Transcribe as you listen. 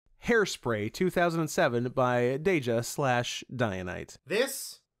Hairspray 2007 by Deja/Dionite.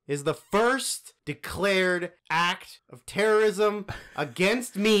 This is the first declared act of terrorism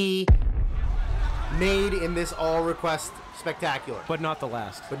against me made in this all-request spectacular. But not the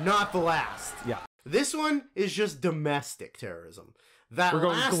last. But not the last. Yeah. This one is just domestic terrorism. That We're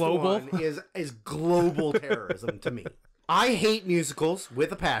going last global? one is global terrorism to me. I hate musicals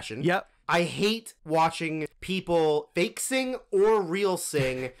with a passion. Yep. I hate watching people fake sing or real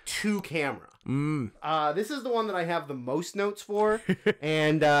sing to camera. This is the one that I have the most notes for,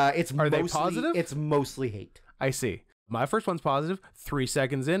 and it's Are they positive? It's mostly hate. I see. My first one's positive. 3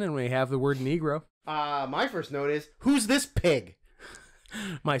 seconds in, and we have the word Negro. My first note is, who's this pig?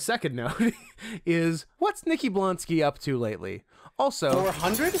 My second note is, what's Nikki Blonsky up to lately? Also,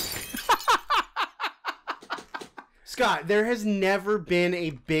 400? Scott, there has never been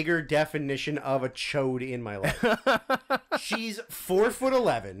a bigger definition of a chode in my life. She's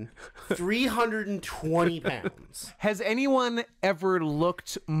 4'11", 320 pounds. has anyone ever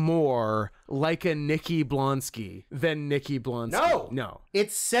looked more like a Nikki Blonsky than Nikki Blonsky? No.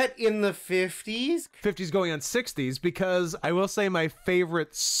 It's set in the 50s. 50s going on 60s, because I will say my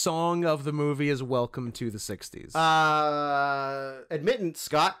favorite song of the movie is Welcome to the 60s. Admittance,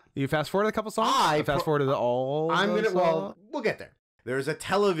 Scott. You fast forward a couple songs? Fast forward to We'll get there. There's a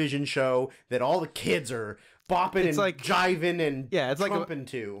television show that all the kids are bopping and like jiving and it's like trumping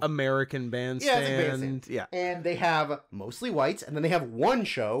to. American Bandstand. Yeah, it's a bandstand. Yeah. And they have mostly whites, and then they have one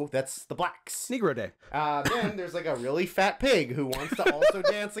show that's the blacks. Negro Day. Then there's like a really fat pig who wants to also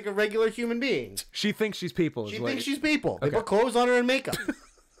dance like a regular human being. She thinks she's people. She thinks she's people. They put clothes on her and makeup.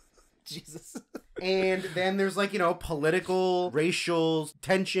 Jesus. And then there's like, political, racial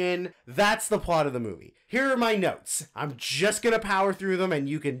tension. That's the plot of the movie. Here are my notes. I'm just going to power through them and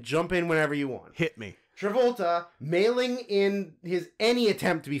you can jump in whenever you want. Hit me. Travolta mailing in any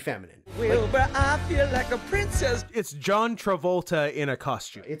attempt to be feminine. Wilbur, I feel like a princess. It's John Travolta in a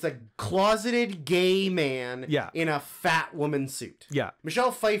costume. It's a closeted gay man in a fat woman suit. Yeah.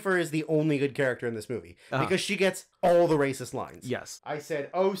 Michelle Pfeiffer is the only good character in this movie because she gets all the racist lines. Yes. I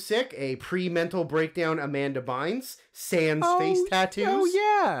said, oh, sick, a pre-mental breakdown Amanda Bynes, sans face tattoos. Oh,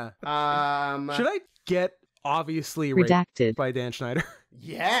 yeah. Should I get obviously redacted by Dan Schneider?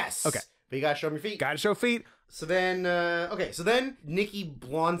 Yes. Okay. But you gotta show me feet. Gotta show feet. So then, Nikki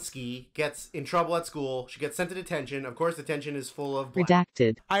Blonsky gets in trouble at school. She gets sent to detention. Of course, detention is full of black.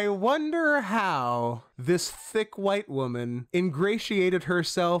 Redacted. I wonder how this thick white woman ingratiated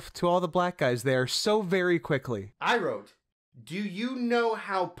herself to all the black guys there so very quickly. I wrote, do you know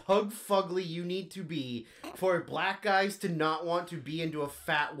how pug-fugly you need to be for black guys to not want to be into a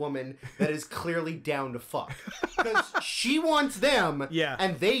fat woman that is clearly down to fuck? Because she wants them,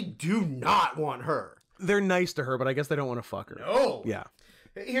 and they do not want her. They're nice to her, but I guess they don't want to fuck her. No. Yeah.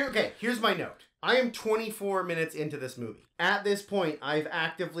 Here's my note. I am 24 minutes into this movie. At this point, I've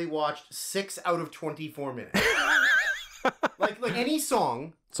actively watched 6 out of 24 minutes. like any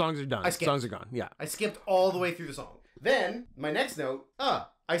song. Songs are done. Songs are gone. Yeah. I skipped all the way through the song. Then, my next note,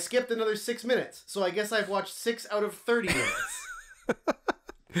 I skipped another 6 minutes, so I guess I've watched 6 out of 30 minutes.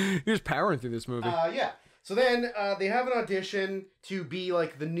 You're just powering through this movie. Yeah. So then, they have an audition to be,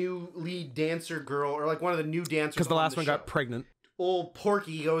 like, the new lead dancer girl, or, like, one of the new dancers. Because the last one got pregnant. Old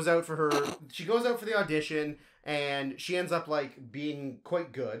Porky goes out for her. She goes out for the audition, and she ends up, like, being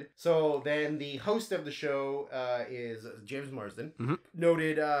quite good. So then the host of the show is James Marsden. Mm-hmm.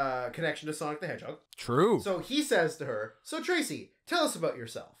 Noted connection to Sonic the Hedgehog. True. So he says to her, so Tracy, tell us about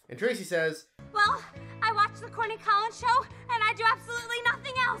yourself. And Tracy says, well, I watch the Corny Collins show, and I do absolutely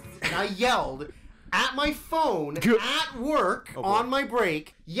nothing else. And I yelled at my phone at work on my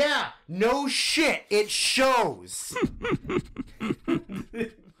break, yeah, no shit, it shows.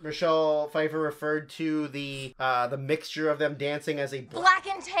 Michelle Pfeiffer referred to the mixture of them dancing as a black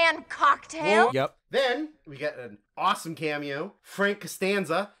and tan cocktail. Yep. Then we get an awesome cameo. Frank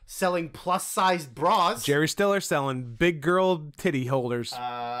Costanza selling plus-sized bras. Jerry Stiller selling big girl titty holders.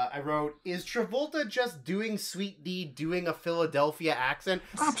 I wrote, is Travolta just doing Sweet D doing a Philadelphia accent?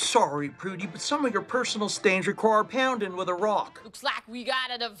 I'm sorry, Prudy, but some of your personal stains require pounding with a rock. Looks like we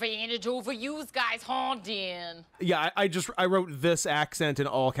got an advantage over you guys, haunting. Yeah, I wrote this accent in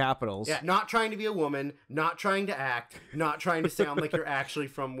all capitals. Yeah, not trying to be a woman, not trying to act, not trying to sound like you're actually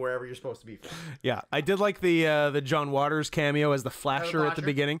from wherever you're supposed to be from. Yeah, I did like the John Waters cameo as the flasher at the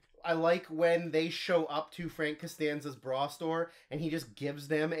beginning. I like when they show up to Frank Costanza's bra store and he just gives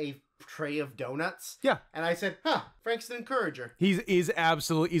them a tray of donuts. Yeah. And I said, Frank's an encourager. He's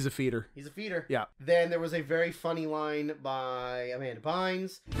a feeder. He's a feeder. Yeah. Then there was a very funny line by Amanda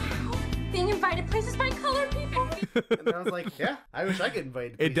Bynes. being invited places by colored people. And I was like, yeah, I wish I could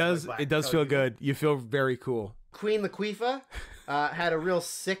invite. It does. Black It does colored feel people. good. You feel very cool. Queen Laquifa had a real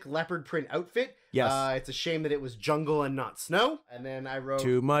sick leopard print outfit. Yes. It's a shame that it was jungle and not snow. And then I wrote...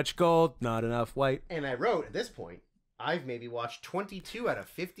 Too much gold, not enough white. And I wrote, at this point, I've maybe watched 22 out of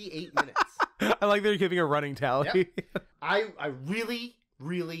 58 minutes. I like that you're giving a running tally. Yep. I really,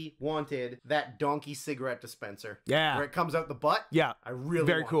 really wanted that donkey cigarette dispenser. Yeah. Where it comes out the butt. Yeah. I really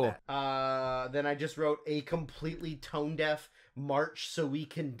Very want cool. that. Then I just wrote a completely tone-deaf march so we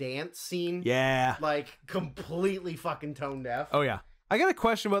can dance scene. Yeah. Like, completely fucking tone-deaf. Oh, yeah. I got a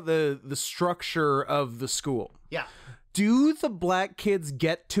question about the structure of the school. Yeah. Do the black kids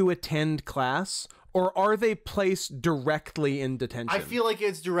get to attend class, or are they placed directly in detention? I feel like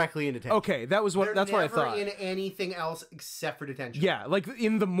it's directly in detention. Okay, that's what I thought. They're never in anything else except for detention. Yeah, like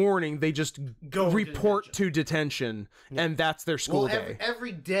in the morning they just report to detention, and that's their school day.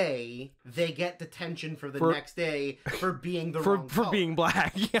 Every day they get detention for the next day for being the wrong for color. being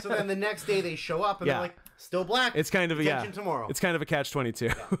black. Yeah. So then the next day they show up and they're like, still black. It's kind of detention tomorrow. It's kind of a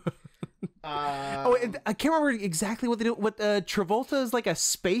catch-22. Yeah. I can't remember exactly what they do. What Travolta is like a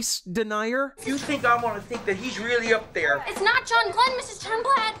space denier. You think I want to think that he's really up there? It's not John Glenn, Mrs.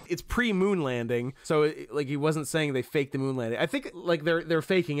 Turnblad. It's pre-moon landing, so like he wasn't saying they faked the moon landing. I think like they're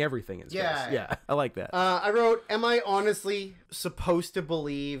faking everything in space. Yeah, I like that. I wrote, am I honestly supposed to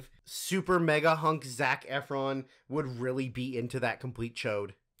believe super mega hunk Zac Efron would really be into that complete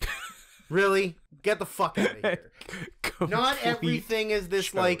chode? Really? Get the fuck out of here. Not everything is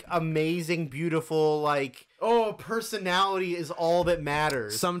this, like, amazing, beautiful, like, oh, personality is all that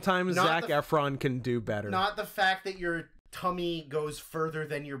matters. Sometimes Zac Efron can do better. Not the fact that your tummy goes further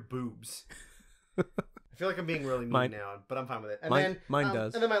than your boobs. I feel like I'm being really mean now, but I'm fine with it. And mine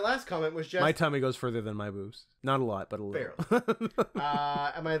does. And then my last comment was just... My tummy goes further than my boobs. Not a lot, but a little.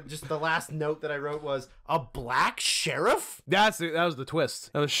 Barely. Just the last note that I wrote was, a black sheriff? That was the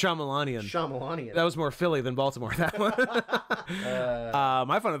twist. That was Shyamalanian. Shyamalanian. That was more Philly than Baltimore, that one.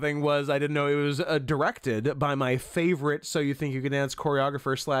 My funny thing was I didn't know it was directed by my favorite So You Think You Can Dance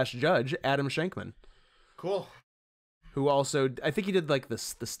choreographer / judge, Adam Shankman. Cool. Who also, I think he did like the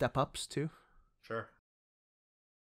Step Ups too. Sure.